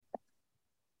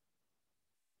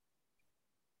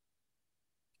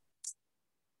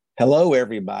Hello,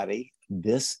 everybody.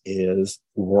 This is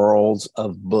Worlds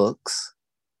of Books.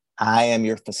 I am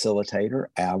your facilitator,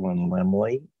 Alan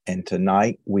Limley, and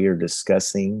tonight we are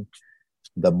discussing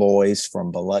The Boys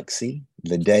from Biluxi.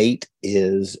 The date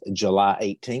is July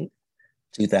 18th,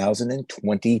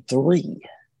 2023.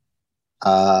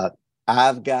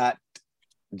 I've got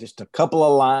just a couple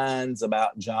of lines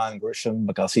about John Grisham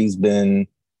because he's been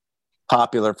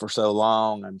popular for so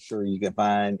long. I'm sure you can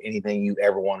find anything you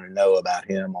ever want to know about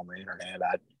him on the internet.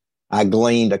 I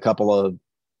gleaned a couple of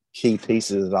key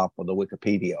pieces off of the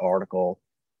Wikipedia article.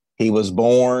 He was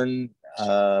born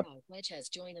February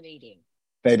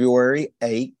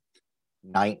 8th,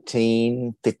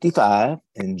 1955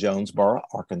 in Jonesboro,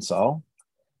 Arkansas.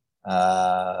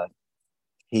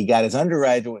 He got his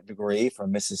undergraduate degree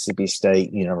from Mississippi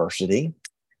State University.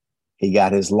 He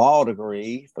got his law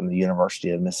degree from the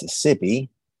University of Mississippi.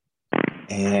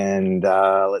 And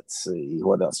let's see,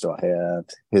 what else do I have?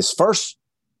 His first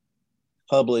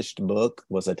published book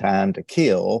was A Time to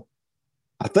Kill.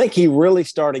 I think he really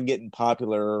started getting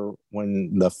popular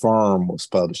when The Firm was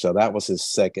published. So that was his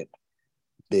second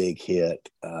big hit.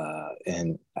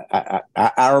 And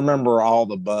I remember all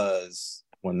the buzz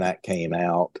when that came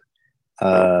out.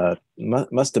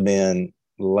 Must have been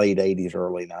late 80s,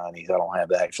 early 90s. I don't have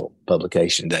the actual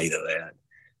publication date of that.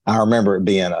 I remember it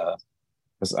being I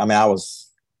was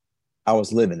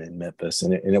living in Memphis,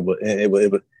 and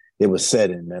it was set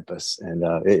in Memphis, and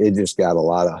it just got a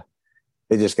lot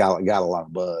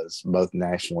of buzz, both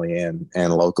nationally and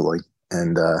locally.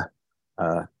 And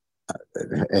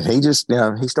he just,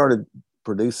 he started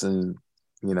producing,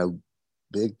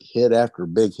 big hit after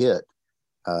big hit.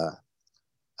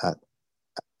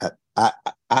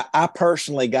 I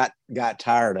personally got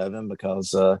tired of him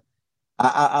because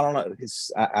I don't know.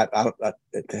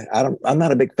 I'm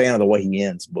not a big fan of the way he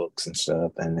ends books and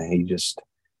stuff. And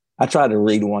I tried to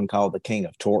read one called The King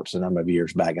of Torts a number of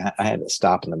years back. I had to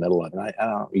stop in the middle of it. I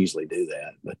don't usually do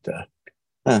that, but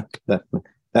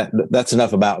that's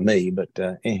enough about me. But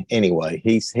anyway,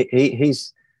 he's kind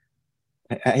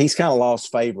of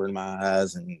lost favor in my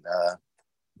eyes, and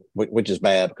which is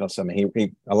bad because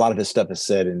he a lot of his stuff is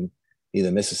said in either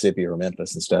Mississippi or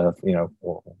Memphis and stuff,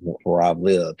 where I've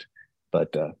lived.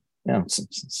 But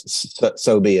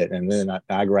so be it. And then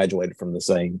I graduated from the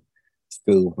same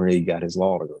school where he got his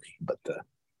law degree. But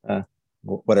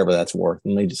whatever that's worth.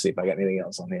 Let me just see if I got anything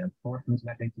else on him.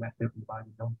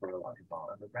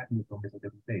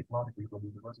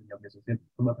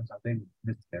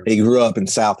 He grew up in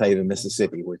South Haven,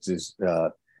 Mississippi, which is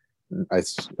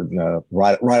it's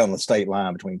right on the state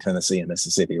line between Tennessee and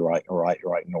Mississippi, right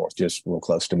north, just real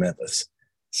close to Memphis.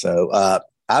 So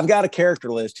I've got a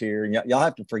character list here, and y'all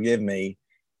have to forgive me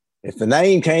if the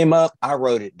name came up. I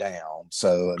wrote it down,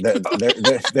 so there's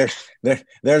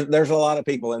a lot of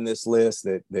people in this list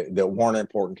that weren't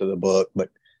important to the book, but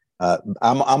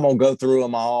I'm gonna go through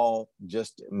them all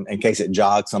just in case it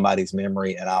jogs somebody's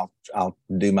memory, and I'll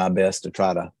do my best to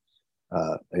try to.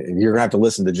 You're gonna have to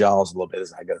listen to Jaws a little bit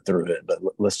as I go through it, but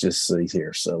let's just see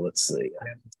here. So let's see.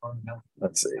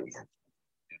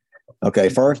 Okay,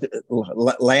 first,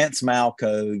 Lance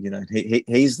Malco.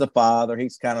 He's the father.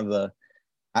 He's kind of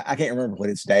I can't remember what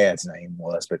his dad's name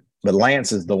was, but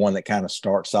Lance is the one that kind of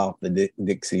starts off the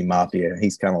Dixie Mafia.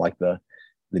 He's kind of like the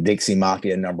Dixie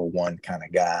Mafia #1 kind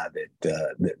of guy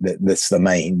that's the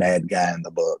main bad guy in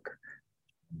the book.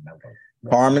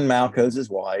 Carmen Malco's his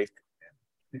wife.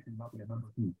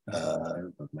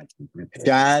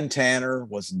 John Tanner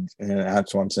was,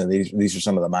 that's what I'm saying. These are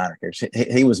some of the minor characters.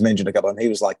 He was mentioned a couple of them. He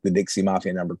was like the Dixie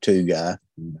Mafia #2 guy.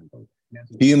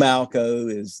 Hugh Malco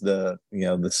is the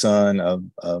son of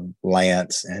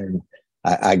Lance, and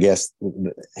I guess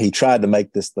he tried to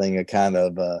make this thing a kind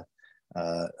of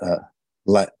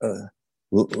Lance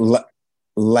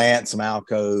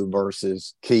Malco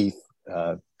versus Keith.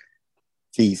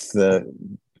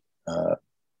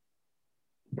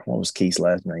 What was Keith's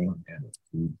last name?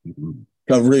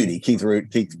 Rudy. Keith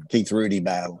Rudy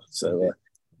battle. So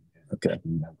okay.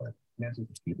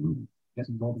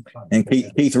 And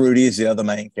Keith Rudy is the other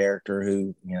main character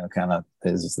who kind of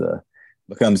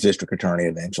becomes district attorney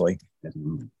eventually.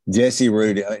 Jesse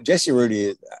Rudy.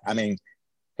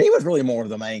 He was really more of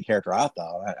the main character, I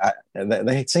thought.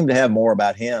 They seemed to have more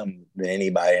about him than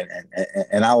anybody,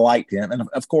 and I liked him. And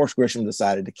of course, Grisham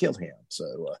decided to kill him.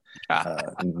 So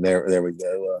there we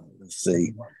go. Let's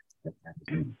see.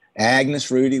 Agnes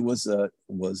Rudy was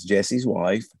Jesse's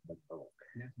wife.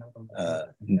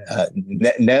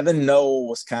 Nevin Noel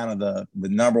was kind of the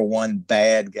 #1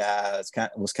 bad guy.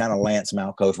 Was kind of Lance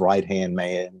Malco's right hand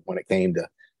man when it came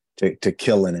to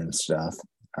killing and stuff.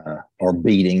 Or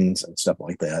beatings and stuff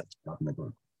like that.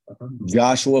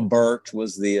 Joshua Birch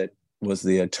was the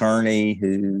attorney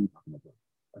who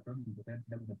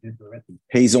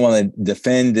he's the one that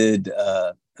defended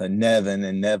Nevin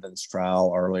in Nevin's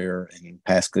trial earlier in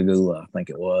Pascagoula, I think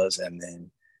it was, and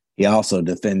then he also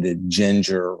defended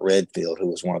Ginger Redfield, who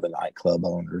was one of the nightclub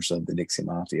owners of the Dixie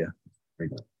Mafia.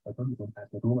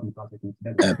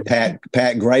 Pat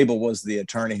Grable was the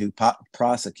attorney who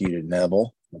prosecuted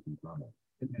Neville.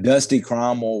 Dusty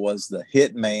Cromwell was the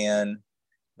hitman.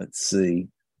 Let's see.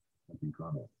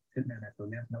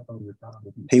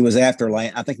 He was after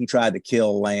Lance. I think he tried to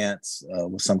kill Lance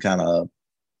with some kind of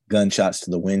gunshots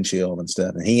to the windshield and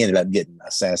stuff, and he ended up getting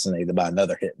assassinated by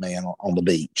another hitman on the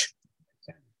beach.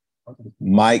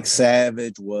 Mike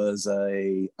Savage was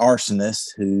a arsonist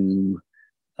who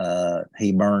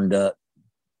he burned up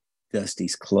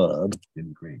Dusty's club.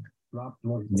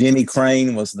 Jimmy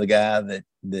Crane was the guy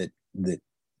that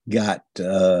got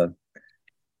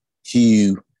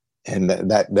Hugh and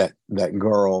that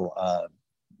girl.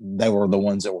 They were the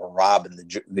ones that were robbing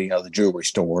the jewelry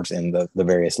stores in the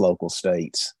various local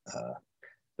states.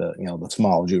 The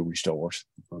small jewelry stores.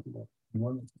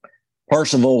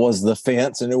 Percival was the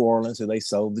fence in New Orleans who they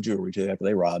sold the jewelry to after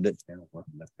they robbed it.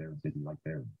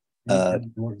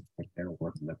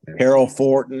 Carol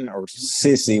Fortin or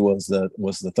Sissy was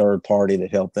the third party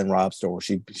that helped them rob stores.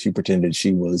 She pretended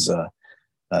she was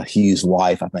Hugh's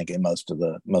wife, I think, in most of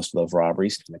those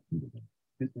robberies.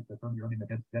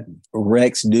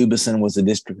 Rex Dubison was the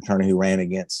district attorney who ran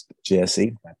against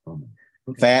Jesse.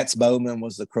 Fats Bowman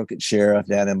was the crooked sheriff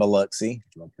down in Biloxi.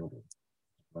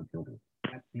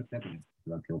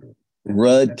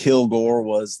 Rudd Kilgore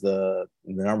was the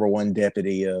number one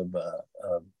deputy of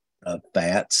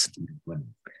Fats.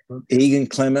 Egan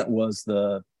Clement was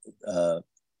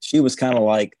she was kind of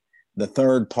like the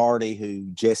third party who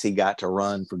Jesse got to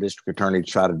run for district attorney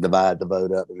to try to divide the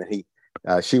vote up, and then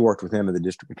she worked with him in the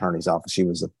district attorney's office. She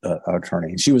was an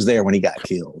attorney, and she was there when he got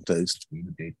killed too.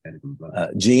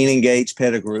 Gene and Gage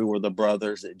Pettigrew were the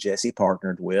brothers that Jesse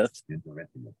partnered with.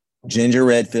 Ginger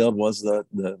Redfield was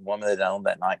the woman that owned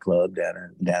that nightclub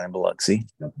down in Biloxi.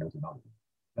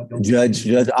 Judge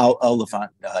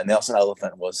Oliphant, Nelson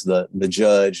Oliphant was the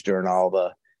judge during all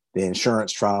the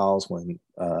insurance trials when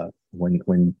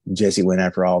Jesse went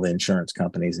after all the insurance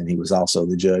companies, and he was also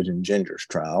the judge in Ginger's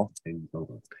trial.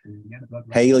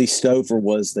 Haley Stover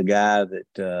was the guy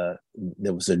that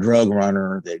was a drug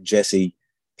runner that Jesse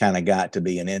kind of got to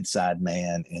be an inside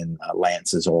man in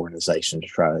Lance's organization to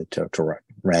try to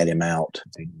rat him out.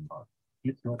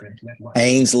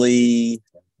 Ainsley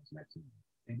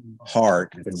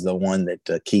Hart is the one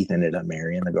that Keith ended up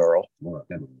marrying, the girl.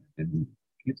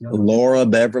 Laura,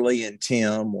 Beverly, and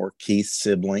Tim were Keith's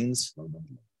siblings.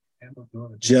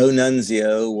 Joe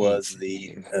Nunzio was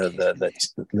the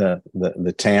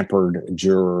tampered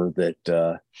juror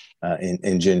that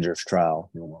in Ginger's trial.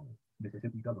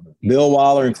 Bill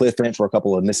Waller and Cliff Finch were a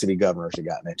couple of Mississippi governors that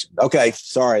got mentioned. Okay,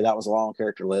 sorry, that was a long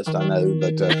character list, I know,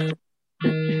 but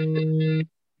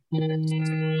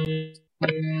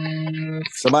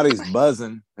somebody's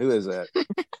buzzing. Who is that?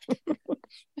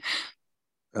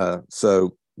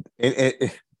 So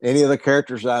any of the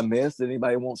characters I missed,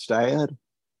 anybody wants to add?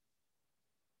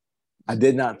 I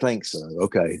did not think so.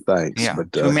 Okay, thanks. Yeah,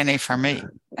 but, too many for me.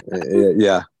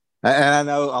 Yeah. And I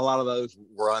know a lot of those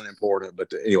were unimportant,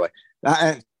 but anyway,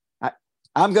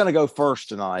 I'm going to go first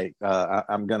tonight.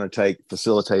 I'm going to take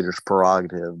facilitator's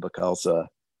prerogative because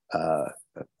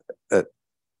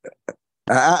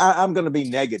I'm going to be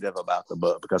negative about the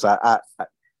book because I've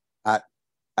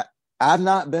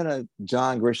not been a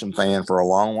John Grisham fan for a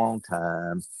long, long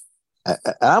time.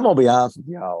 I'm going to be honest with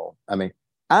y'all. I mean,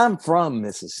 I'm from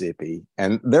Mississippi,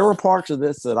 and there were parts of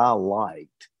this that I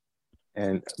liked.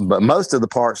 But most of the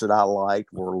parts that I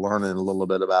liked were learning a little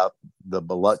bit about the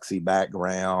Biluxi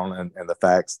background and the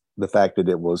fact that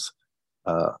it was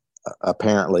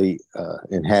apparently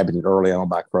inhabited early on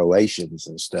by Croatians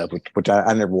and stuff, which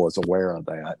I never was aware of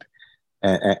that.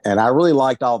 And I really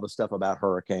liked all the stuff about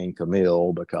Hurricane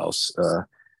Camille because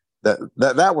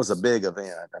that was a big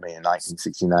event. I mean, in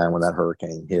 1969 when that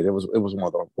hurricane hit, it was one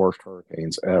of the worst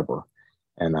hurricanes ever.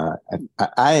 And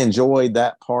I enjoyed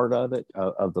that part of it,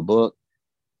 of the book.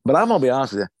 But I'm going to be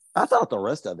honest with you, I thought the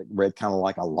rest of it read kind of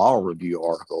like a law review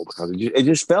article because it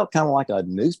just felt kind of like a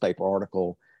newspaper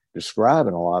article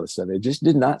describing a lot of stuff. It just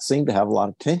did not seem to have a lot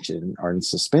of tension or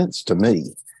suspense to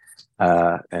me.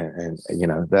 And you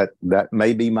know, that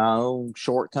may be my own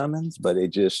shortcomings, but it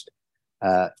just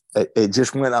went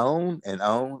on and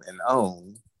on and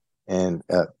on. And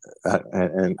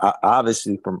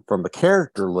obviously from the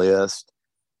character list,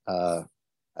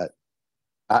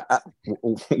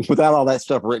 without all that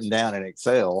stuff written down in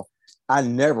Excel, I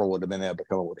never would have been able to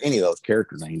come up with any of those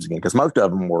character names again, because most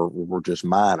of them were just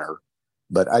minor.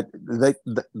 But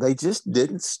they just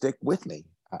didn't stick with me.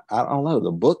 I don't know.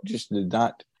 The book just did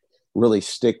not really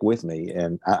stick with me,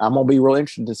 and I'm gonna be real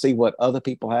interested to see what other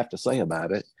people have to say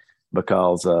about it,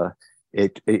 because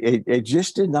it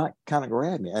just did not kind of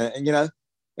grab me. And you know,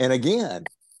 and again,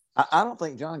 I don't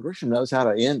think John Grisham knows how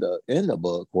to end a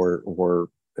book where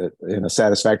in a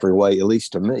satisfactory way, at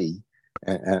least to me.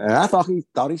 And I thought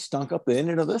he stunk up the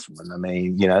ending of this one. I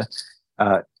mean, you know,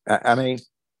 I mean,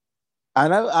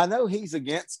 I know he's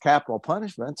against capital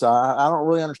punishment, so I don't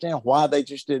really understand why they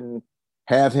just didn't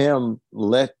have him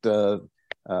let you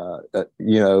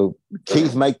know,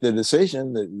 Keith make the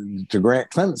decision to grant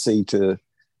clemency to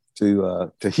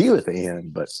Hugh at the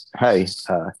end. But hey,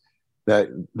 that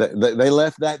they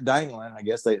left that dangling. I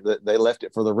guess they left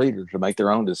it for the reader to make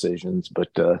their own decisions.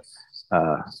 But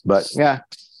yeah,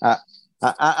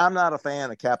 I'm not a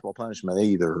fan of capital punishment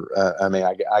either. I mean,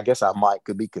 I guess I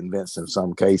could be convinced in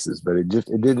some cases, but it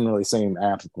didn't really seem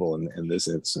applicable in this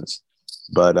instance.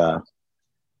 But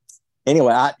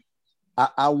anyway,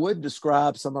 I would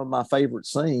describe some of my favorite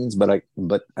scenes, but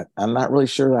I'm not really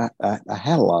sure I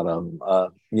had a lot of them.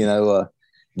 You know,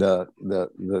 the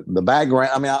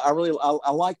background. I mean,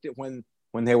 I liked it when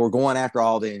they were going after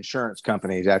all the insurance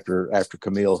companies after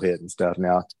Camille hit and stuff.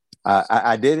 Now,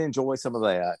 I did enjoy some of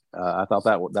that. I thought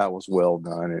that was well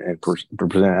done and presented.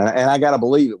 And I got to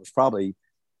believe it was probably,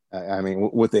 I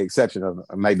mean, with the exception of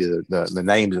maybe the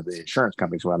names of the insurance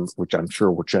companies, which I'm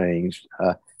sure were changed.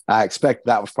 I expect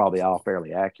that was probably all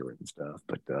fairly accurate and stuff.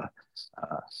 But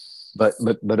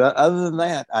other than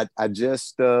that, I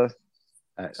just the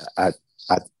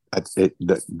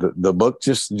book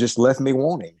just left me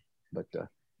wanting. But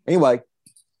anyway.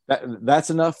 That's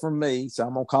enough from me. So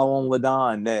I'm gonna call on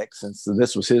LaDon next, since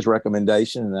this was his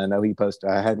recommendation, and I know he posted.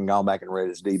 I hadn't gone back and read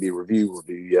his DB review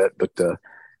yet, but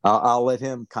I'll let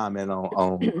him comment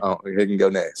on. He can go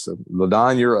next. So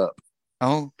LaDon, you're up.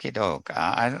 Okie doke.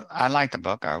 I like the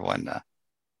book. I wouldn't have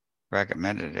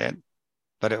recommended it,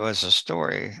 but it was a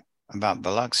story about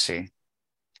Biluxi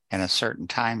in a certain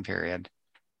time period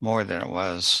more than it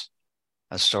was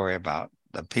a story about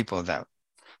the people that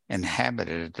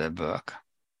inhabited the book.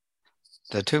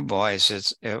 The two boys,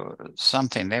 it was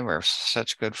something, they were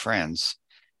such good friends,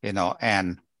 you know,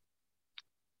 and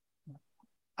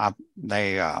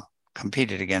they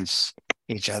competed against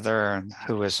each other and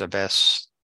who was the best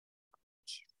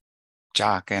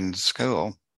jock in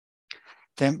school.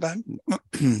 Then, but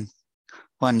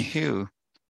when Hugh,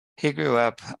 he grew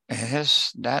up,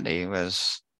 his daddy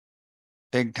was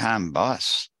big time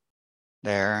boss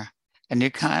there, and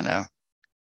you kind of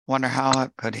wonder how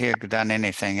could he have done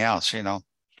anything else, you know.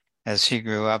 As he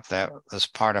grew up, that was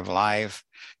part of life.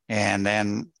 And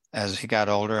then as he got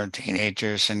older and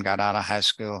teenagers and got out of high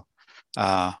school,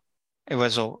 it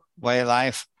was a way of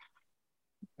life.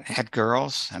 Had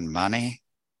girls and money,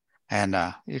 and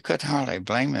you couldn't hardly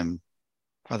blame him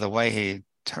for the way he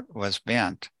was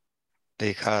bent,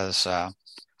 because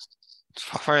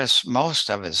for most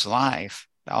of his life,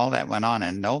 all that went on,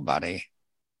 and nobody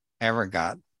ever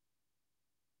got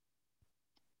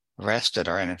arrested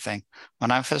or anything.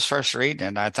 When I was first reading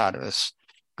it, I thought it was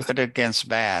good against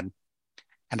bad.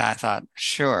 And I thought,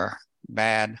 sure,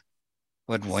 bad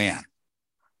would win.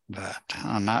 But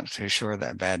I'm not too sure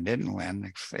that bad didn't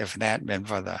win if it hadn't been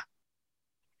for the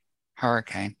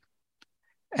hurricane.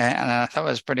 And I thought it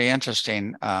was pretty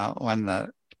interesting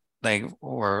when they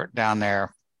were down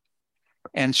there,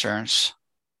 insurance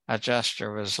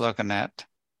adjuster was looking at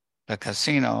the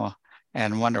casino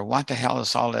and wonder what the hell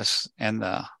is all this in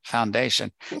the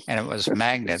foundation, and it was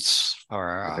magnets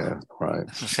for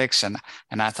fixing.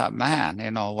 And I thought, man, you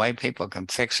know, the way people can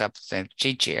fix up the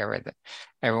chichi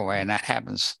everywhere, and that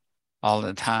happens all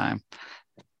the time.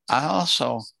 I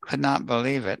also could not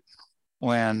believe it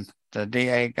when the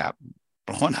DA got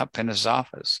blown up in his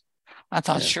office. I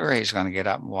thought, sure, he's going to get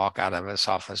up and walk out of his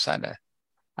office. I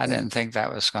didn't think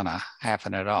that was going to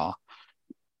happen at all.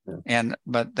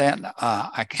 But then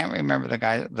I can't remember the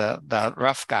guy, the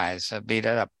rough guys that beat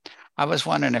it up. I was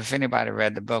wondering if anybody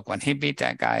read the book when he beat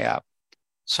that guy up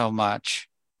so much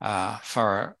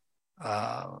for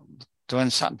doing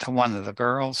something to one of the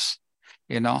girls,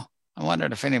 you know. I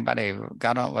wondered if anybody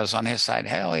was on his side.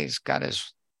 Hell, he's got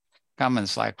his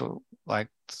comments like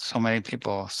so many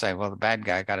people say, well, the bad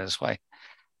guy got his way,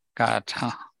 got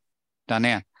done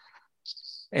in.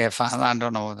 If I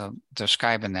don't know the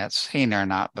describing that scene or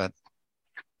not, but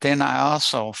then I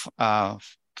also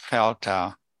felt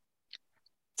the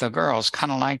girls,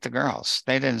 kind of like the girls.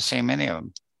 They didn't seem, any of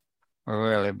them were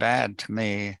really bad to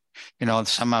me. You know,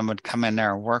 someone would come in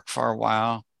there and work for a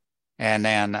while and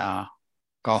then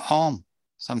go home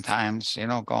sometimes, you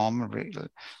know, go home and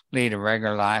lead a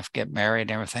regular life, get married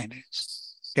and everything,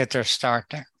 get their start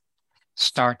there.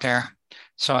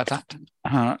 So I thought,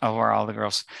 oh, where all the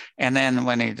girls. And then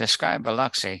when he described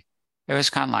Biloxi, it was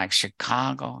kind of like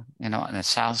Chicago, you know, on the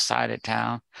south side of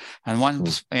town. And one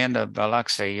end of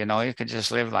Biloxi, you know, you could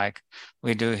just live like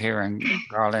we do here in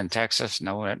Garland, Texas.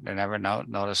 No one never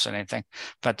notice anything.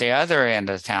 But the other end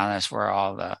of town is where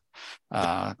all the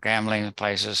gambling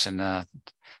places and the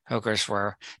hookers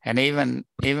were. And even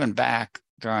back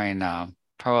during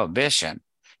Prohibition,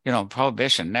 you know,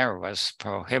 Prohibition never was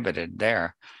prohibited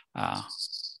there.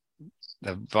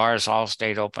 The bars all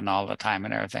stayed open all the time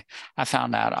and everything. I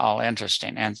found that all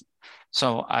interesting. And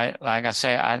so like I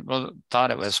say, I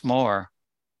thought it was more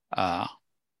a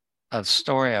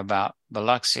story about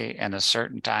Biloxi in a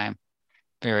certain time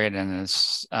period and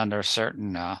it's under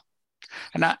certain,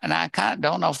 and I kind of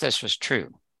don't know if this was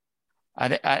true.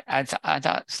 I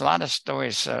thought a lot of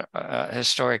stories,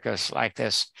 historicus like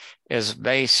this is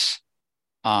based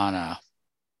on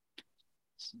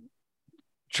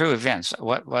true events.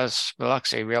 What was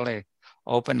Biloxi really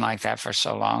open like that for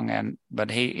so long?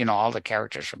 But he, you know, all the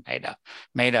characters were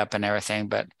made up and everything.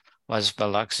 But was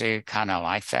Biloxi kind of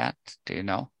like that? Do you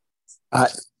know? I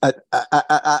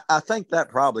think that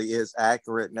probably is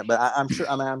accurate, but I'm sure.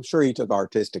 I mean, I'm sure he took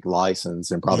artistic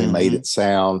license and probably made it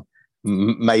sound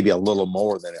maybe a little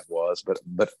more than it was. But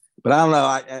I don't know.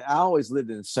 I always lived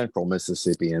in central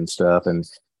Mississippi and stuff, and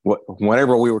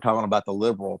whenever we were talking about the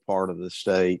liberal part of the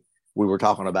state, we were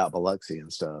talking about Biloxi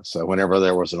and stuff. So whenever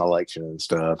there was an election and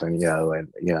stuff, and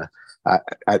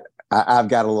I've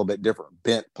got a little bit different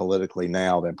bent politically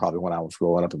now than probably when I was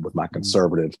growing up with my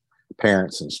conservative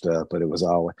parents and stuff. But it was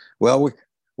always, well,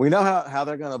 we know how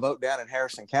they're going to vote down in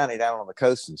Harrison County, down on the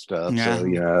coast and stuff. Yeah.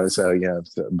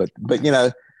 But you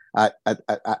know,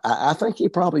 I think he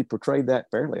probably portrayed that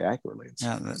fairly accurately.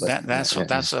 Yeah, that's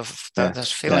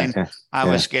the feeling I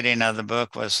was getting of the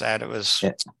book, was that it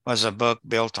was a book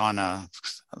built on a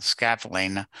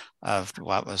scaffolding of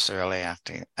what was really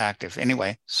active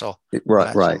anyway. So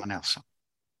right. Someone else.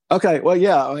 Okay, well,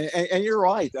 yeah, and you're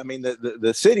right. I mean,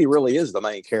 the city really is the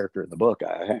main character in the book.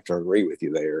 I have to agree with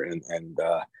you there, and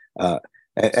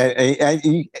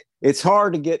it's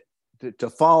hard to get to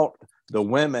fault the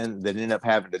women that end up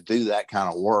having to do that kind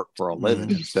of work for a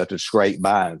living and stuff, to scrape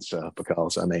by and stuff,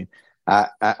 because I mean,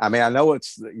 I know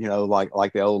it's, you know,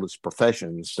 like the oldest profession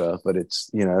and stuff, but it's,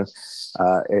 you know,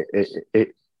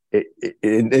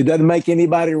 it doesn't make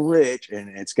anybody rich,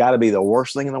 and it's got to be the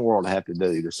worst thing in the world to have to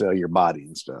do, to sell your body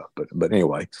and stuff. But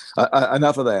anyway,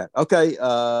 enough of that. Okay,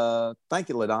 thank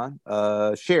you, LaDon.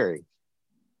 Sherry.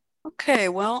 Okay,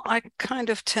 well, I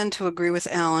kind of tend to agree with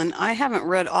Alan. I haven't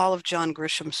read all of John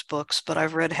Grisham's books, but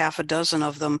I've read half a dozen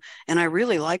of them, and I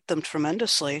really liked them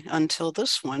tremendously until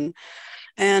this one.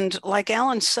 And like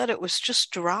Alan said, it was just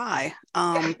dry.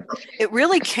 It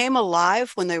really came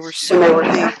alive when they were suing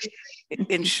the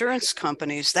insurance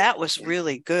companies. That was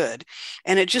really good.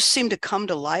 And it just seemed to come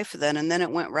to life then. And then it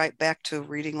went right back to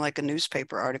reading like a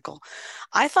newspaper article.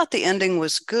 I thought the ending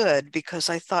was good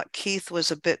because I thought Keith was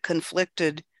a bit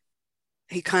conflicted.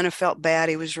 He kind of felt bad.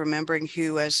 He was remembering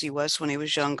Hugh as he was when he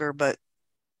was younger, but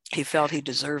he felt he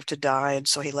deserved to die, and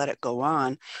so he let it go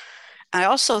on. I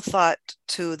also thought,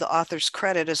 to the author's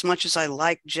credit, as much as I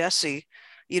like Jesse,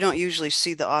 you don't usually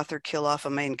see the author kill off a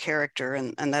main character,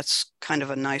 and that's kind of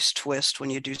a nice twist when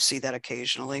you do see that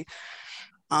occasionally.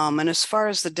 And as far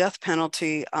as the death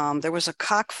penalty, there was a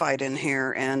cockfight in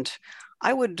here, and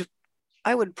I would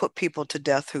put people to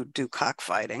death who do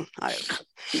cockfighting.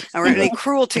 Or any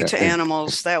cruelty to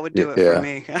animals, that would do it for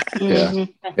me.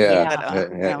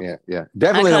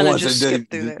 Definitely the ones that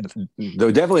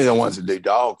do. Definitely the ones that do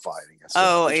dog fighting.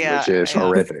 Which is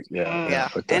horrific.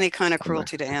 Any kind of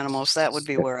cruelty to animals, that would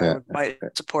be where I might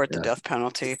support the death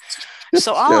penalty.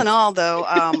 So all in all, though,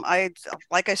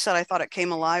 like I said, I thought it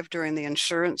came alive during the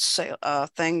insurance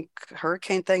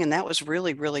hurricane thing, and that was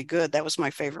really, really good. That was my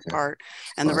favorite part,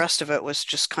 and the rest of it was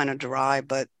just kind of dry,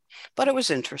 but it was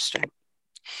interesting.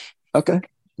 Okay,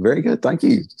 very good. Thank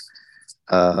you.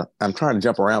 I'm trying to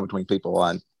jump around between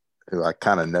people who I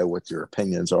kind of know what your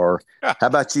opinions are. How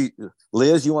about you,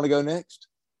 Liz? You want to go next?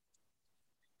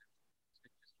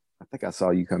 I think I saw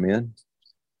you come in.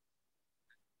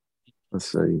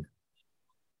 Let's see.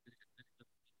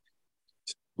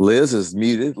 Liz is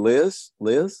muted. Liz,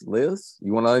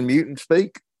 you want to unmute and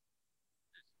speak?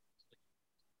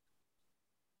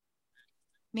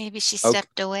 Maybe she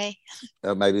stepped away.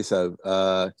 Maybe so.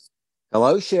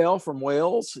 Hello, Shell from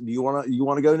Wales. Do you want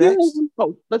to go Yeah. next?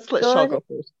 Oh, let's let Shaw go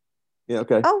first. Yeah,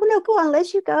 okay. Oh, no, go on,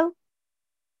 Liz, you go.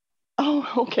 Oh,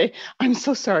 okay. I'm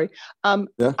so sorry.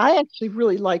 Yeah. I actually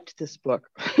really liked this book.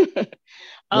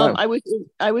 No. I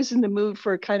was in the mood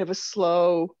for kind of a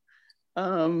slow,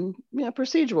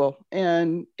 procedural,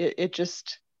 and it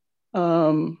just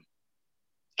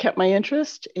kept my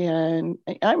interest, and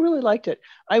I really liked it.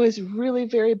 I was really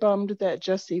very bummed that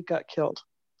Jesse got killed.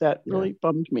 That really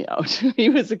bummed me out. He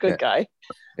was a good guy.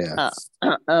 Yeah.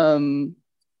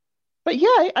 But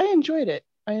yeah, I enjoyed it.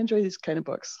 I enjoy these kind of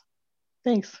books.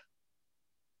 Thanks.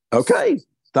 Okay.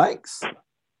 Thanks.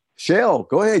 Shell,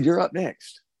 go ahead. You're up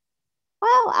next.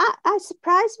 Well, I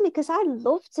surprised me because I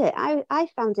loved it. I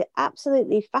found it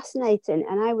absolutely fascinating,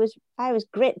 and I was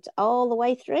gripped all the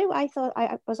way through. I thought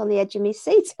I was on the edge of my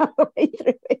seat all the way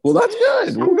through it. Well, that's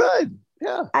good. Well, good.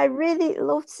 Yeah. I really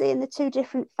loved seeing the two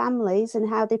different families and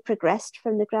how they progressed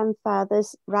from the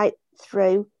grandfathers right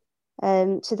through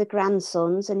to the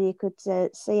grandsons, and you could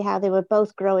see how they were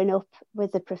both growing up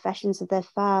with the professions of their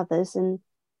fathers, and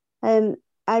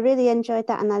I really enjoyed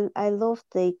that, and I loved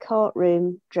the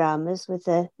courtroom dramas with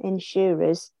the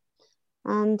insurers.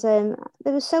 And there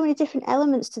were so many different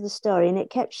elements to the story, and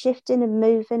it kept shifting and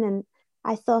moving. And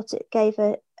I thought it gave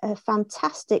a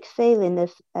fantastic feeling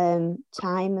of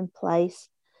time and place.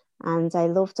 And I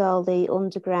loved all the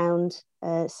underground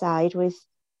side with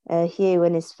Hugh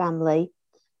and his family.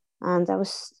 And I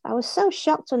was so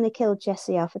shocked when they killed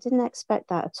Jesse off. I didn't expect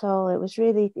that at all. It was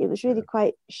really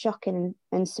quite shocking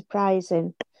and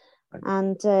surprising.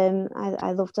 And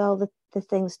I loved all the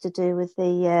things to do with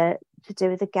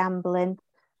the gambling.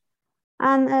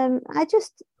 And I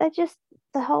just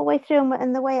the whole way through,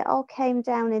 and the way it all came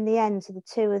down in the end to the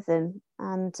two of them.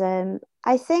 And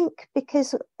I think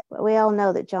because we all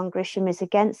know that John Grisham is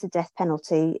against the death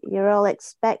penalty, you're all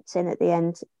expecting at the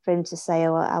end for him to say,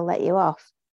 "Oh, I'll let you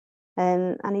off."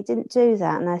 And he didn't do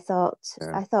that, and I thought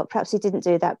perhaps he didn't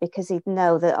do that because he'd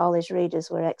know that all his readers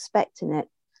were expecting it,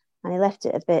 and he left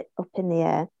it a bit up in the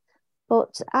air.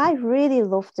 But I really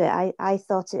loved it. I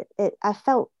thought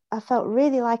I felt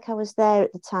really like I was there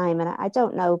at the time, and I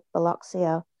don't know Biloxi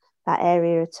or that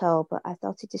area at all, but I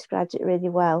thought he described it really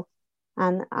well.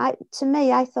 And to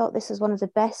me, I thought this was one of the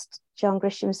best John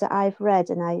Grishams that I've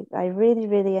read, and I really,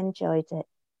 really enjoyed it.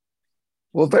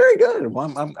 Well, very good.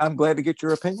 Well, I'm glad to get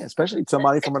your opinion, especially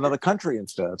somebody from another country and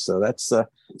stuff. So that's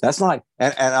like,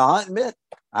 and I'll admit,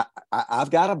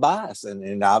 I've got a bias, and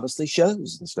it obviously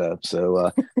shows and stuff.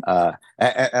 So and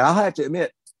I'll have to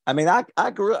admit, I mean, I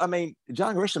grew up. I mean,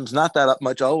 John Grisham's not that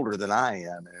much older than I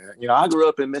am. You know, I grew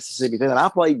up in Mississippi too, and I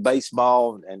played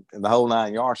baseball and the whole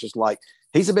nine yards. Just like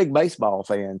he's a big baseball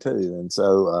fan too, and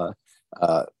so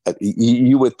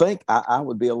you would think I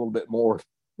would be a little bit more.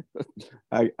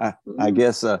 I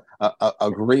guess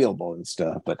agreeable and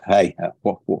stuff, but hey,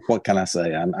 what can I say?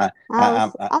 Go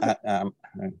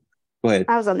ahead.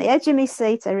 I was on the edge of my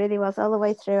seat. I really was all the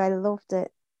way through. I loved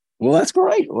it. Well, that's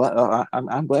great. Well,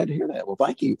 I'm glad to hear that. Well,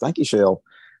 thank you, Shell.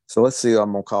 So let's see.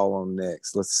 I'm gonna call on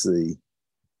next. Let's see,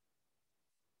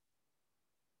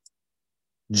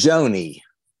 Joni.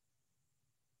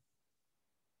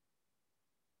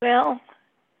 Well,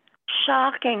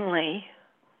 shockingly,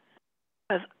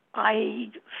 because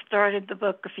I started the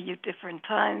book a few different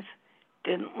times,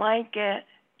 didn't like it,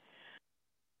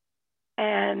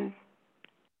 and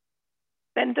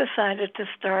then decided to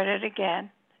start it again.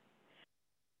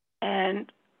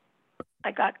 And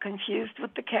I got confused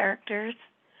with the characters.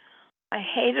 I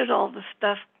hated all the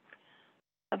stuff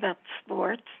about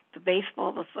sports, the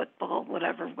baseball, the football,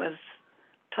 whatever was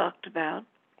talked about.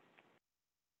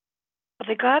 But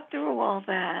I got through all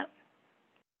that,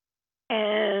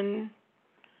 and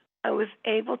I was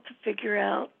able to figure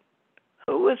out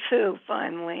who was who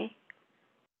finally.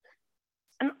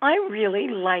 And I really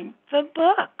liked the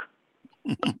book.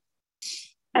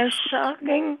 As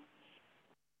shocking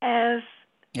as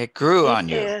it grew on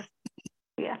you. Is.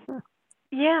 Yeah.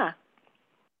 Yeah.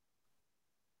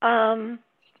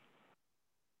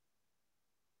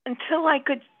 Until I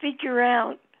could figure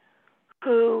out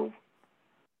who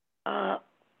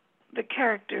the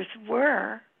characters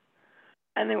were,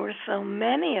 and there were so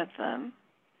many of them.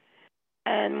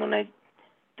 And when I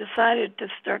decided to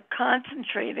start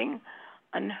concentrating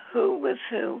on who was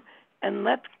who, and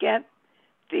let's get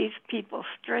these people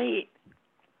straight.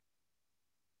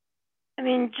 I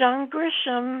mean, John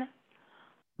Grisham,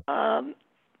 I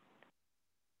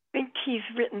think he's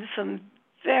written some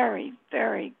very,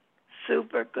 very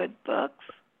super good books.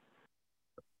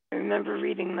 I remember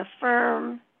reading The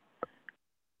Firm,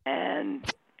 and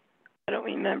I don't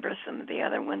remember some of the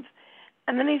other ones.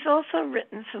 And then he's also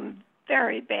written some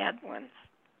very bad ones.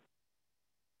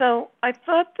 So I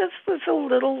thought this was a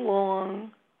little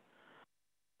long.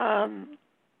 Of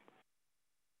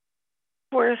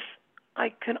course, I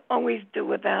could always do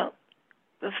without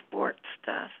the sports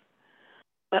stuff,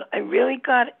 but I really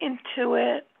got into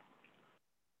it.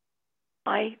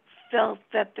 I felt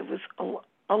that there was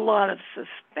a lot of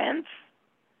suspense.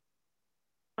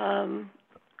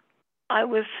 I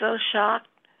was so shocked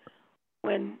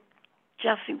when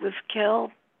Jesse was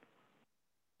killed.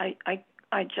 I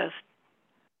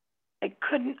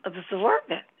couldn't absorb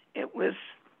it. It was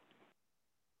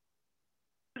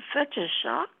such a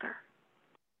shocker.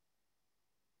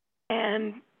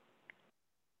 And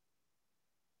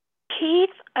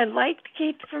Keith, I liked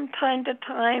Keith from time to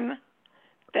time,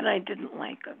 then I didn't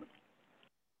like him.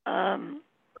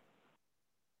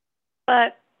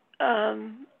 But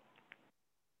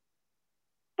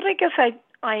I guess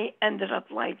I ended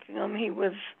up liking him. He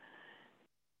was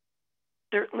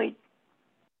certainly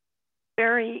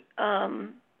very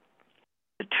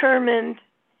determined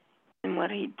in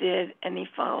what he did, and he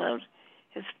followed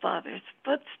his father's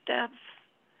footsteps.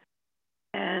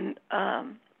 And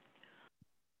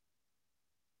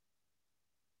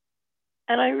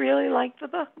I really liked the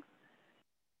book.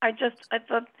 I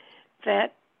thought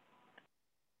that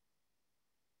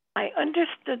I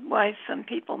understood why some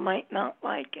people might not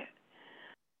like it.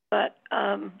 But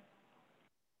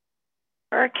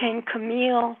Hurricane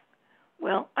Camille,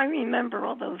 well, I remember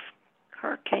all those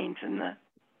hurricanes in the,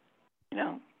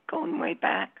 going way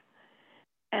back.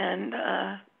 And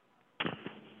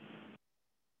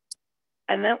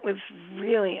that was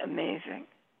really amazing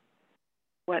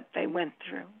what they went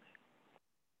through.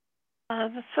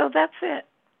 So that's it.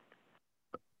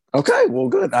 Okay, well,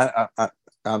 good.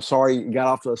 I'm sorry you got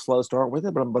off to a slow start with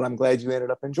it, but I'm glad you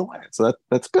ended up enjoying it. So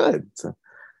that's good. So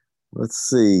let's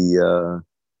see,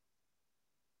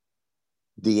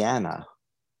 Deanna.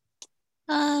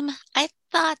 I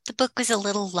thought the book was a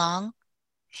little long.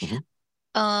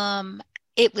 Mm-hmm.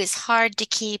 It was hard to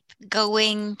keep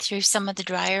going through some of the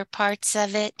drier parts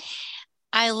of it.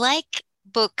 I like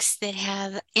books that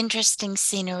have interesting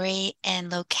scenery and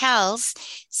locales.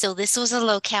 So this was a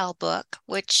locale book,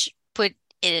 which put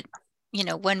it,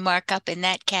 one mark up in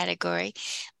that category.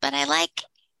 But I like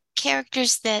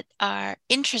characters that are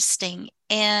interesting.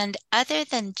 And other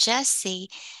than Jesse,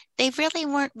 they really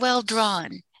weren't well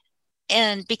drawn.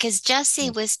 And because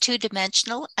Jesse was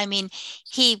two-dimensional, I mean,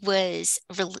 he was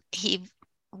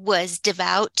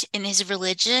devout in his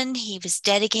religion. He was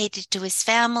dedicated to his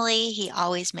family. He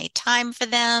always made time for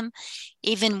them,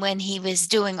 even when he was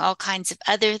doing all kinds of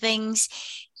other things.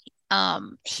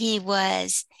 He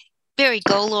was very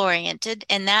goal-oriented,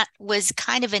 and that was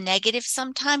kind of a negative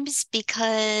sometimes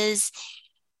because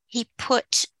he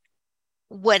put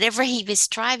whatever he was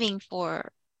striving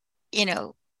for,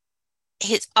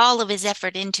 all of his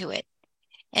effort into it.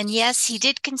 And yes, he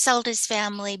did consult his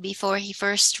family before he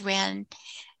first ran.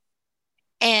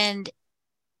 And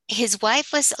his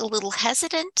wife was a little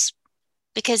hesitant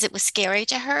because it was scary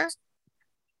to her.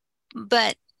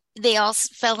 But they all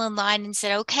fell in line and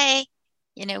said, okay,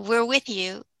 we're with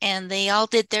you. And they all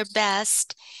did their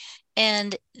best.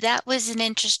 And that was an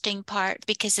interesting part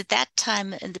because at that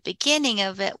time, in the beginning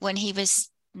of it, when he was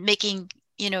making,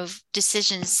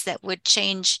 decisions that would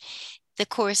change the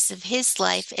course of his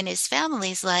life and his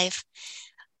family's life,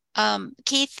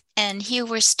 Keith and Hugh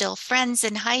were still friends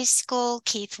in high school.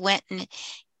 Keith went and,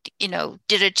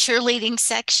 did a cheerleading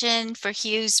section for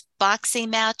Hugh's boxing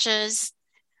matches.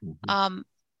 And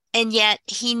yet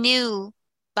he knew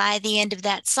by the end of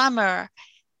that summer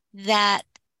that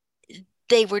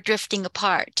they were drifting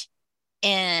apart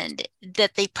and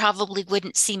that they probably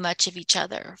wouldn't see much of each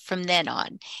other from then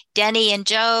on. Denny and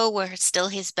Joe were still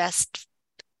his best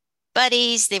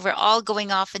buddies. They were all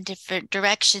going off in different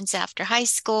directions after high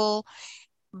school.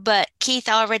 But Keith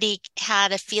already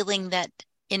had a feeling that,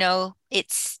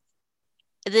 this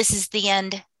is the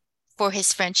end for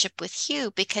his friendship with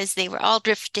Hugh because they were all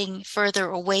drifting further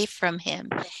away from him.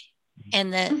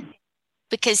 And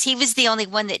because he was the only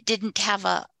one that didn't have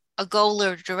a goal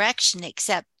or direction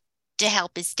except to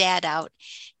help his dad out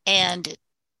and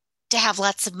to have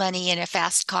lots of money and a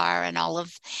fast car and all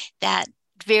of that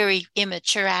very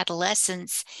immature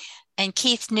adolescence. And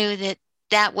Keith knew that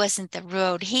that wasn't the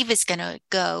road he was going to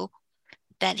go,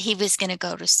 that he was going to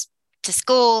go to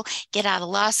school, get out of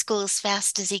law school as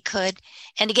fast as he could,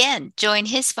 and again, join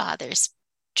his father's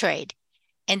trade.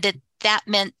 And that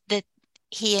meant that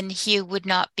he and Hugh would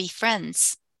not be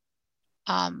friends.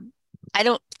 I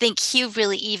don't think Hugh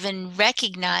really even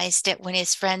recognized it when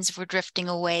his friends were drifting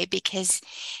away because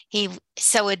he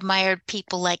so admired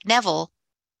people like Neville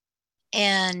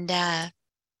and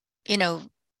you know,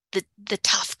 the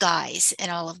tough guys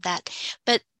and all of that.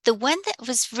 But the one that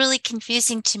was really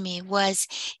confusing to me was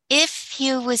if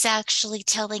Hugh was actually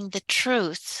telling the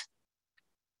truth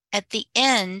at the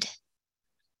end,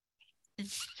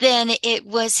 then it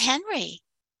was Henry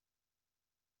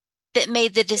that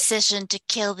made the decision to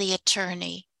kill the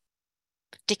attorney,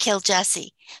 to kill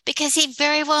Jesse, because he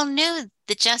very well knew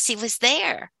that Jesse was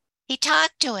there. He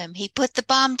talked to him, he put the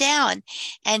bomb down,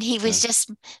 and he was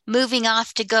just moving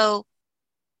off to go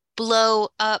blow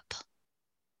up.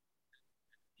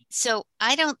 So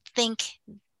I don't think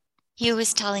Hugh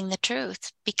was telling the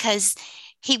truth, because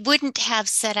he wouldn't have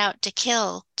set out to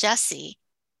kill Jesse,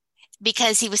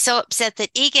 because he was so upset that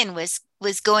Egan was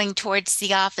going towards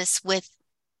the office with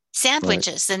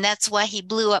sandwiches. Right. And that's why he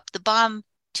blew up the bomb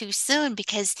too soon,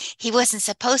 because he wasn't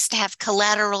supposed to have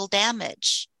collateral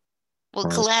damage. Well,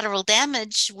 right. Collateral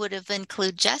damage would have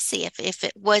included Jesse if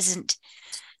it wasn't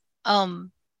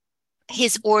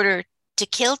his order to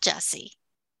kill Jesse.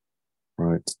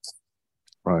 Right.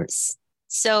 Right.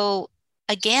 So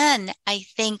again, I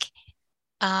think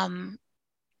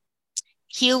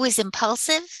Hugh was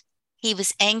impulsive. He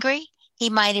was angry. He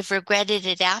might have regretted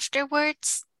it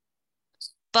afterwards,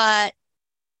 but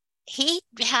he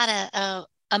had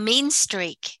a mean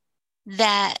streak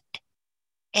that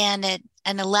and a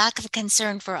lack of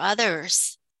concern for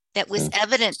others that was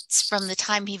evidence from the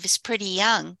time he was pretty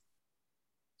young.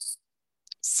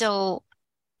 So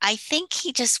I think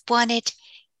he just wanted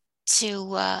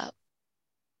to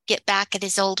get back at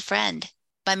his old friend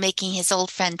by making his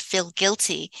old friend feel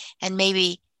guilty and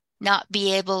maybe not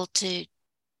be able to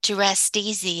rest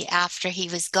easy after he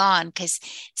was gone, because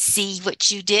see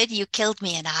what you did, you killed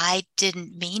me and I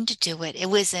didn't mean to do it. It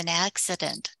was an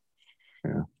accident.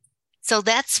 Yeah. So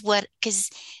that's what, because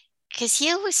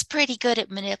Hugh was pretty good at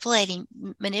manipulating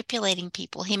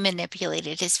people. He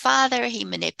manipulated his father. He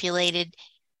manipulated,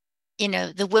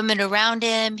 the women around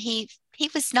him. He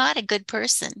was not a good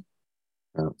person.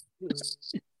 Yeah.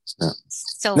 Yeah.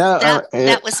 So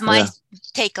that was my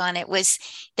take on it. Was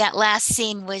that last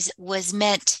scene was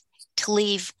meant to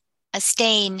leave a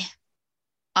stain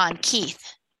on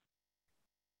Keith.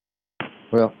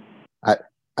 Well,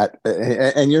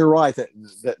 and you're right that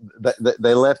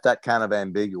they left that kind of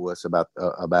ambiguous about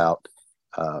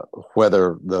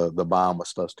whether the bomb was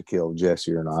supposed to kill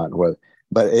Jesse or not.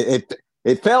 But it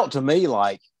felt to me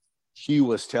like Hugh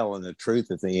was telling the truth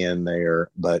at the end there.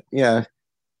 But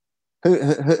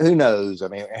who knows? I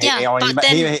mean,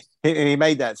 he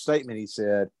made that statement. He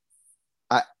said,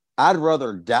 "I'd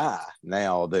rather die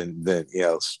now than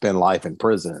spend life in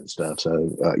prison and stuff."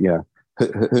 So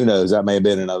who knows? That may have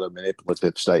been another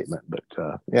manipulative statement, but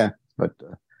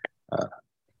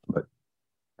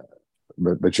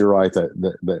you're right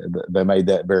that they made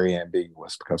that very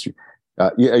ambiguous, because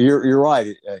you're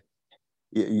right.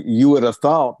 You would have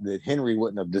thought that Henry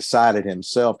wouldn't have decided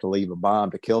himself to leave a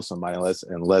bomb to kill somebody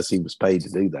unless he was paid to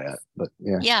do that. But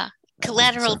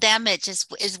collateral damage is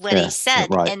what he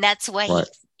said, right. And that's why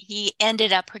he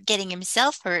ended up getting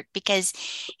himself hurt, because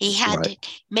he had to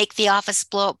make the office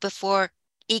blow up before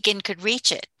Egan could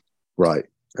reach it. Right.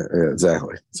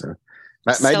 Exactly. So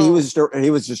maybe he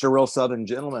was just a real Southern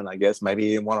gentleman, I guess. Maybe he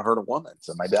didn't want to hurt a woman,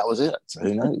 so maybe that was it. So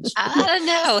who knows? I don't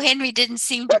know. Henry didn't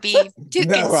seem to be too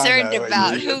concerned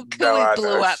about who he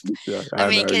blew up. Yeah, I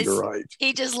mean, because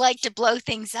he just liked to blow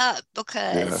things up,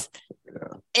 because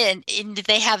and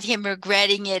they have him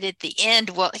regretting it at the end.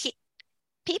 Well,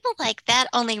 people like that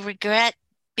only regret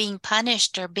being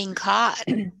punished or being caught.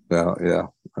 Yeah,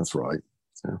 that's right.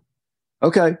 So,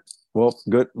 okay. Well,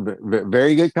 good,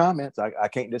 very good comments. I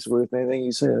can't disagree with anything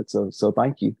you said. So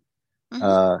thank you.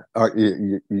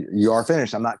 Mm-hmm. You are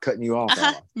finished. I'm not cutting you off.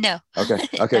 No. Okay.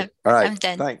 All right. I'm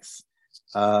done. Thanks.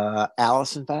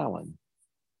 Allison Fallon.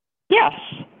 Yes,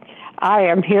 I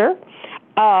am here.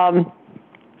 I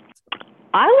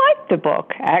liked the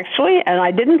book, actually, and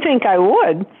I didn't think I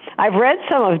would. I've read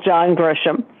some of John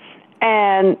Grisham,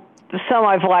 and some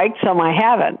I've liked, some I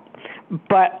haven't.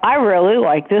 But I really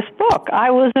like this book.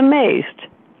 I was amazed.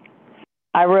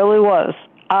 I really was.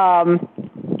 In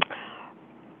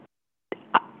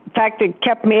fact, it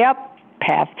kept me up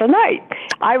half the night.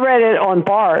 I read it on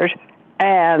Bard,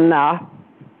 and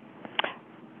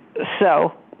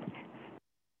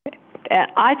and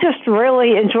I just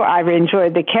really I've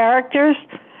enjoyed the characters.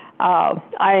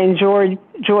 I enjoyed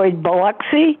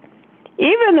Biluxi.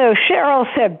 Even though Cheryl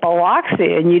said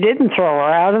Biloxi and you didn't throw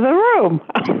her out of the room.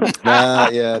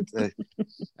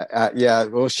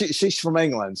 Well, she's from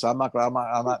England, so I'm not throwing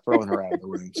her out of the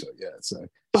room. So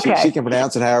she can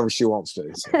pronounce it however she wants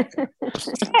to. So,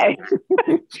 Okay.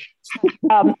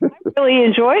 I really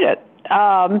enjoyed it.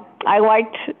 I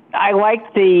liked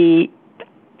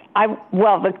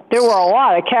there were a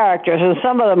lot of characters, and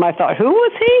some of them I thought, who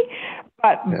was he?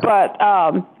 But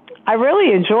I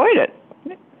really enjoyed it.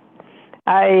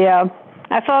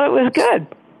 I thought it was good,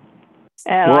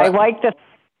 and I liked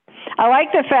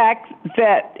the fact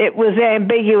that it was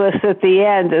ambiguous at the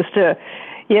end as to,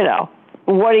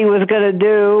 what he was going to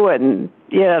do, and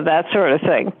that sort of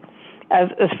thing, as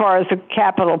far as the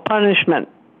capital punishment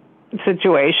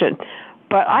situation.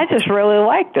 But I just really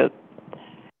liked it.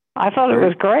 I thought it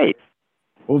was great.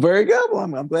 Well, very good. Well,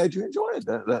 I'm glad you enjoyed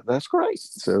it. That's great.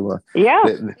 So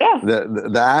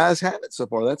the eyes have it so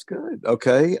far. That's good.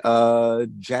 Okay,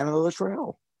 Jana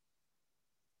Luttrell.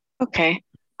 Okay,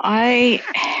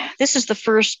 this is the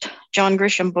first John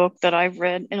Grisham book that I've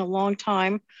read in a long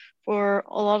time, for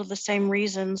a lot of the same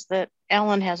reasons that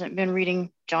Alan hasn't been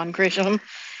reading John Grisham.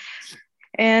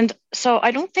 And so I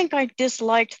don't think I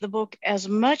disliked the book as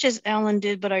much as Alan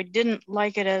did, but I didn't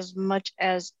like it as much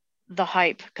as the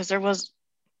hype, because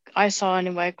I saw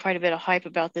anyway quite a bit of hype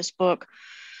about this book.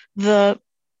 And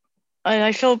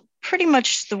I feel pretty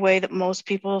much the way that most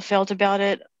people felt about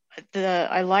it.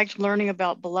 I liked learning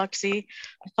about Biluxi.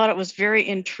 I thought it was very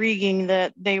intriguing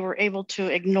that they were able to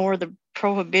ignore the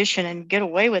prohibition and get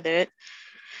away with it.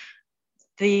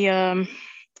 I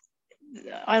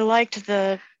liked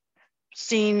the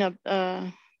scene of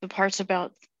the parts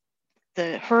about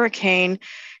the hurricane.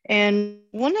 And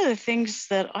one of the things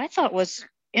that I thought was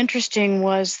interesting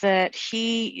was that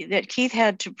Keith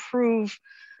had to prove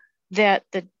that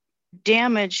the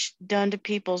damage done to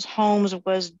people's homes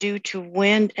was due to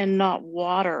wind and not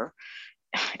water.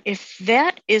 If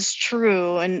that is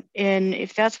true, and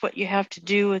if that's what you have to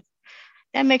do,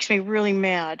 that makes me really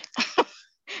mad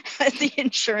at the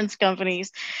insurance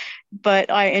companies. But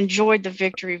I enjoyed the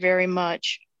victory very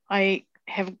much. I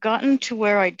have gotten to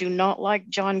where I do not like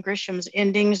John Grisham's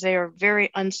endings. They are very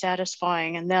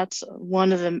unsatisfying, and that's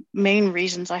one of the main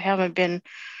reasons I haven't been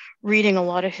reading a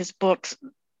lot of his books.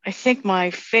 I think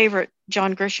my favorite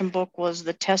John Grisham book was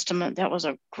The Testament. That was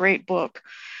a great book,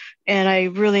 and I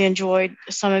really enjoyed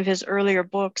some of his earlier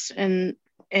books, and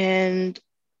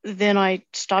then I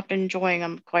stopped enjoying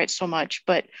them quite so much.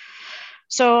 But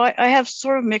so I have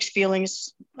sort of mixed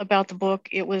feelings about the book.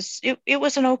 It was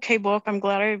an okay book. I'm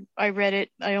glad I read it.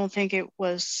 I don't think it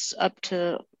was up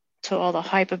to all the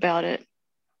hype about it.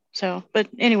 So, but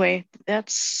anyway,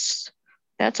 that's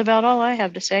about all I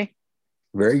have to say.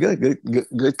 Very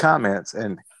good comments.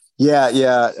 And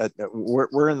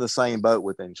we're in the same boat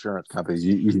with insurance companies.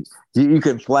 You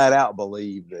can flat out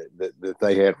believe that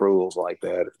they had rules like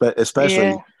that, but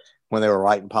especially when they were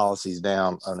writing policies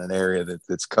down on an area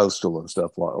that's coastal and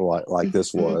stuff like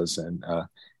this was, and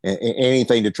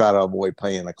anything to try to avoid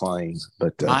paying a claim.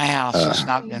 But my house has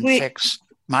not been fixed.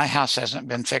 My house hasn't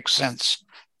been fixed since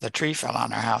the tree fell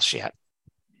on our house yet.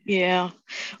 Yeah,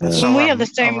 so we have the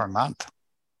same over a month.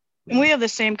 We have the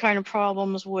same kind of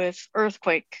problems with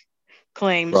earthquake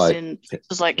claims in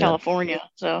places like California.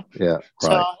 So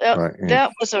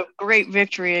that was a great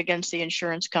victory against the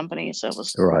insurance companies. It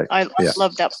was I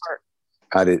loved that part.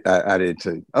 I did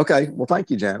too. Okay, well, thank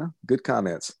you, Jana. Good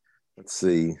comments. Let's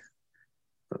see.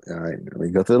 All right, let me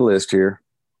go through the list here.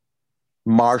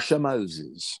 Marsha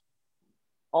Moses.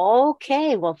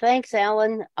 Okay, well, thanks,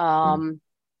 Alan.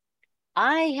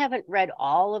 I haven't read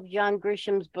all of John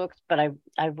Grisham's books, but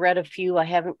I've read a few. I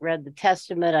haven't read The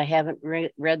Testament. I haven't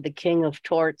read The King of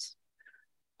Torts.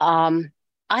 I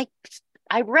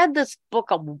read this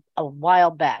book a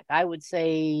while back. I would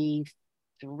say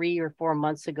 3 or 4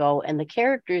 months ago, and the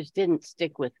characters didn't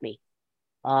stick with me.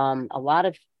 A lot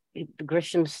of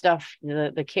Grisham stuff,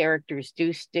 the characters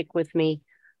do stick with me,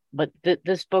 but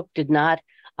this book did not.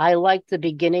 I liked the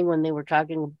beginning when they were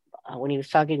talking. When he was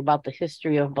talking about the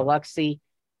history of Biluxi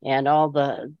and all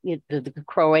the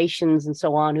Croatians and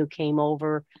so on who came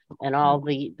over, and all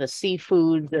the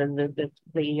seafood,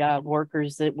 the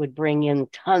workers that would bring in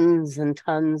tons and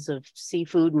tons of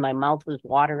seafood, and my mouth was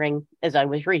watering as I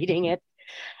was reading it.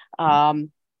 I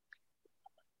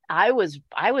was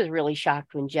really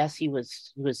shocked when Jesse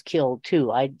was killed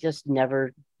too. I just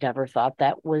never thought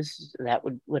that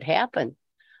would happen.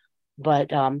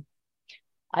 But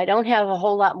I don't have a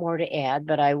whole lot more to add,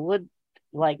 but I would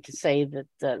like to say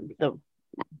that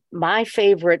my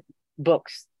favorite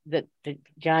books that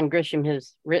John Grisham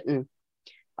has written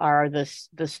are the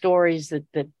stories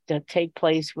that take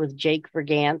place with Jake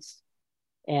Vergance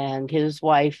and his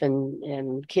wife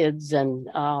and kids, and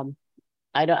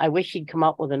I wish he'd come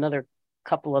up with another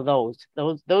couple of those.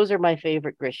 Those are my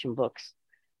favorite Grisham books.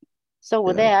 So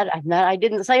with that, I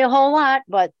didn't say a whole lot,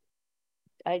 but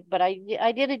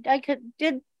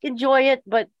did enjoy it,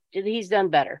 but he's done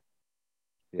better.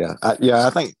 Yeah, I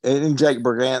think and Jake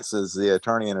Brigance is the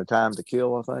attorney in A Time to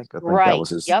Kill. I think Right. that was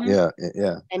his. Yep.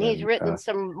 Yeah. And he's written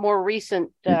some more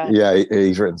recent.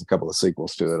 He's written a couple of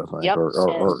sequels to it, I think, Yep.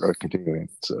 or continuing.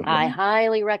 So I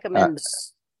highly recommend it.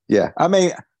 Yeah, I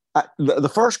mean, the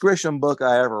first Grisham book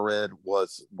I ever read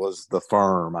was The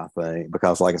Firm, I think,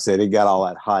 because like I said, it got all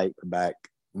that hype back.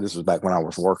 This was back when I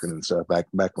was working and stuff,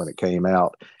 back when it came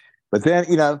out. But then,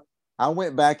 I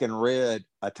went back and read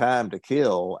A Time to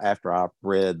Kill after I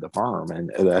read The Firm,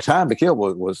 and A Time to Kill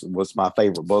was my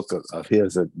favorite book of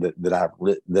his that I've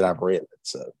read.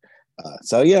 So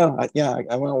yeah, I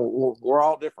mean, we're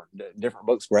all different. Different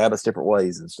books grab us different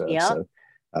ways and stuff. Yep.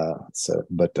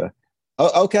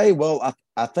 Okay. Well,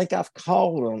 I think I've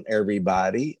called on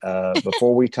everybody.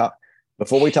 Before we talk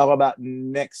about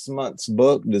next month's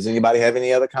book, does anybody have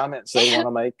any other comments they want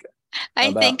to make?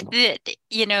 I think that,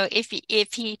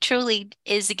 if he truly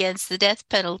is against the death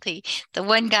penalty, the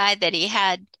one guy that he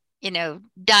had,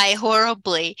 die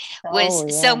horribly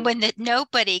was someone that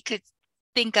nobody could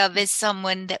think of as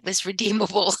someone that was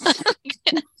redeemable.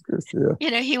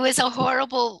 He was a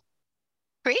horrible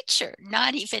creature,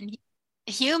 not even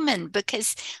human,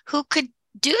 because who could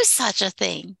do such a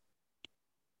thing?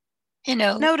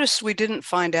 Notice we didn't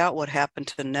find out what happened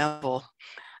to Neville.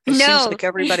 It seems like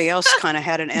everybody else kind of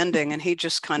had an ending, and he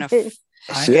just kind of he's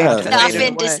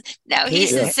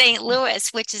in St.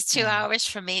 Louis, which is 2 hours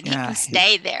from me, and he can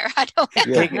stay there. I don't know.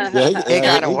 He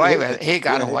got away with it. He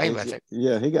got away with it.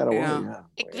 Yeah, he got away.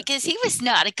 Because he was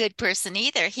not a good person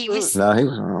either. He was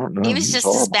just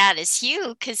as bad as Hugh,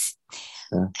 because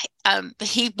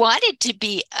he wanted to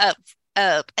be a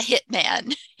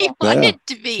hitman. He wanted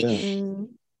to be.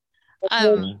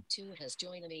 Two has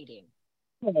joined the meeting.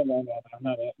 Oops,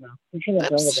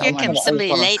 here comes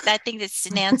somebody late. I think it's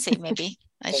Nancy, maybe.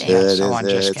 I think someone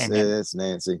just came in. It's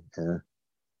Nancy.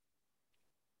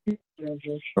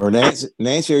 Or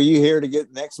Nancy, are you here to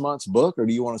get next month's book, or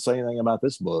do you want to say anything about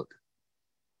this book?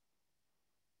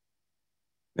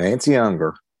 Nancy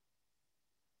Unger.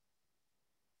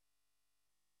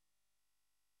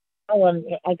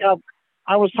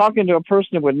 I was talking to a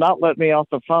person who would not let me off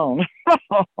the phone.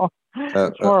 It's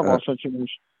a horrible situation.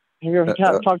 Have you ever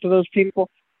talked to those people?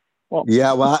 Well,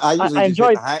 yeah. Well, I usually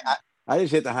enjoyed. I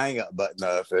just hit the hang up button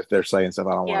if they're saying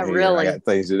something I don't want to hear. Really. I got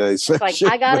things to do. So, it's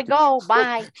like, I gotta go.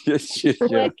 Bye. Yeah.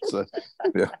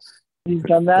 You've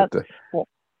done that. Well,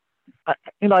 I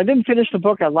didn't finish the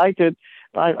book. I liked it.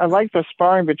 I liked the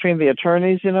sparring between the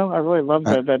attorneys. I really loved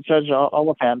that Judge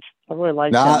Oliphant. I really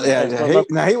liked him.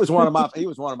 He was one of my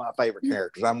favorite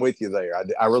characters. I'm with you there.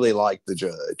 I really liked the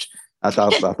judge. I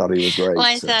thought he was great. Well,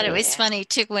 I thought it was funny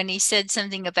too when he said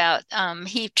something about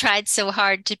he tried so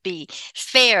hard to be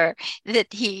fair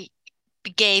that he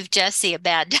gave Jesse a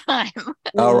bad time.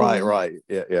 Oh, right.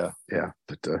 Yeah.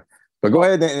 But go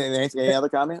ahead, Nancy. Any other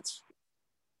comments?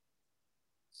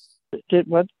 Did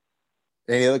what?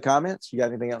 Any other comments? You got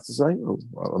anything else to say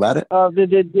about it? I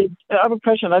have a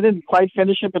question. I didn't quite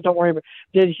finish it, but don't worry.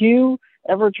 Did Hugh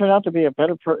ever turn out to be a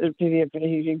better person?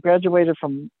 He graduated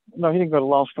from, no, he didn't go to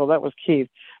law school. That was Keith.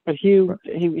 But Hugh,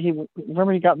 he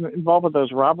remember he got involved with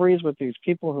those robberies with these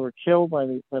people who were killed by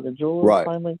the jewelers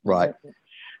finally? Right.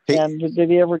 And did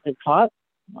he ever get caught?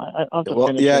 I'll have to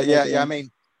finish it. Yeah. I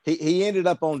mean, he ended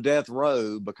up on death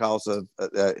row because of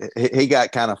he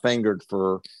got kind of fingered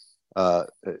for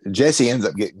Jesse ends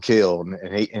up getting killed,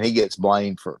 and he gets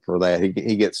blamed for that.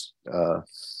 He gets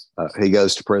he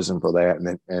goes to prison for that,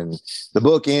 and the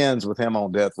book ends with him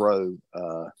on death row,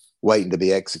 waiting to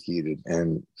be executed,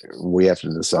 and we have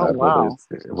to decide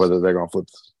whether they're going to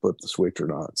flip the switch or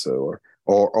not. So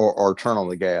or turn on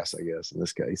the gas, I guess in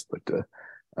this case. But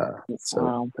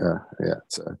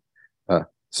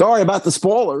sorry about the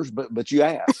spoilers, but you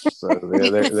asked, so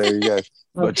there you go.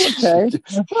 But, okay.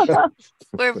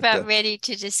 We're about ready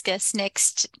to discuss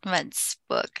next month's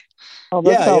book. Oh,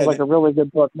 that sounds like a really good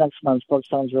book. Next month's book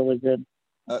sounds really good.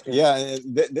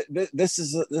 This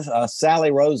is a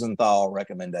Sally Rosenthal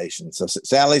recommendation. So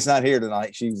Sally's not here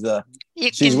tonight. She's with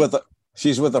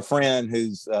a friend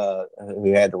who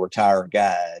had to retire a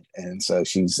guide, and so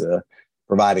she's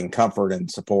providing comfort and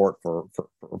support for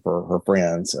her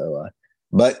friend. So.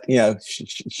 But,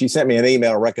 she sent me an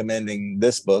email recommending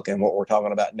this book, and what we're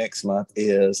talking about next month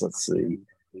is, let's see,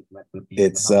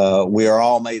 it's We Are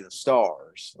All Made of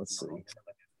Stars. Let's see.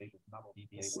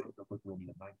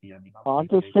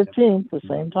 August 15th, the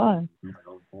same time.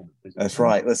 That's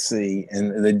right. Let's see.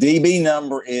 And the DB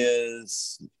number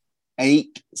is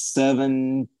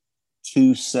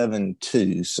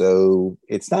 87272. So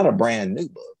it's not a brand new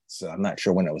book. So I'm not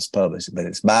sure when it was published, but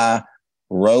it's by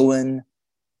Rowan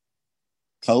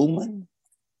Coleman,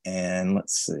 and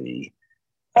let's see.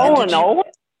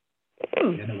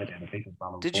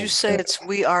 Did you say it's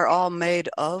We Are All Made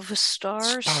of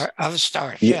Stars? Of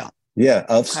Stars, yeah. Yeah,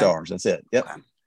 of Okay. Stars. That's it. Yep. Okay.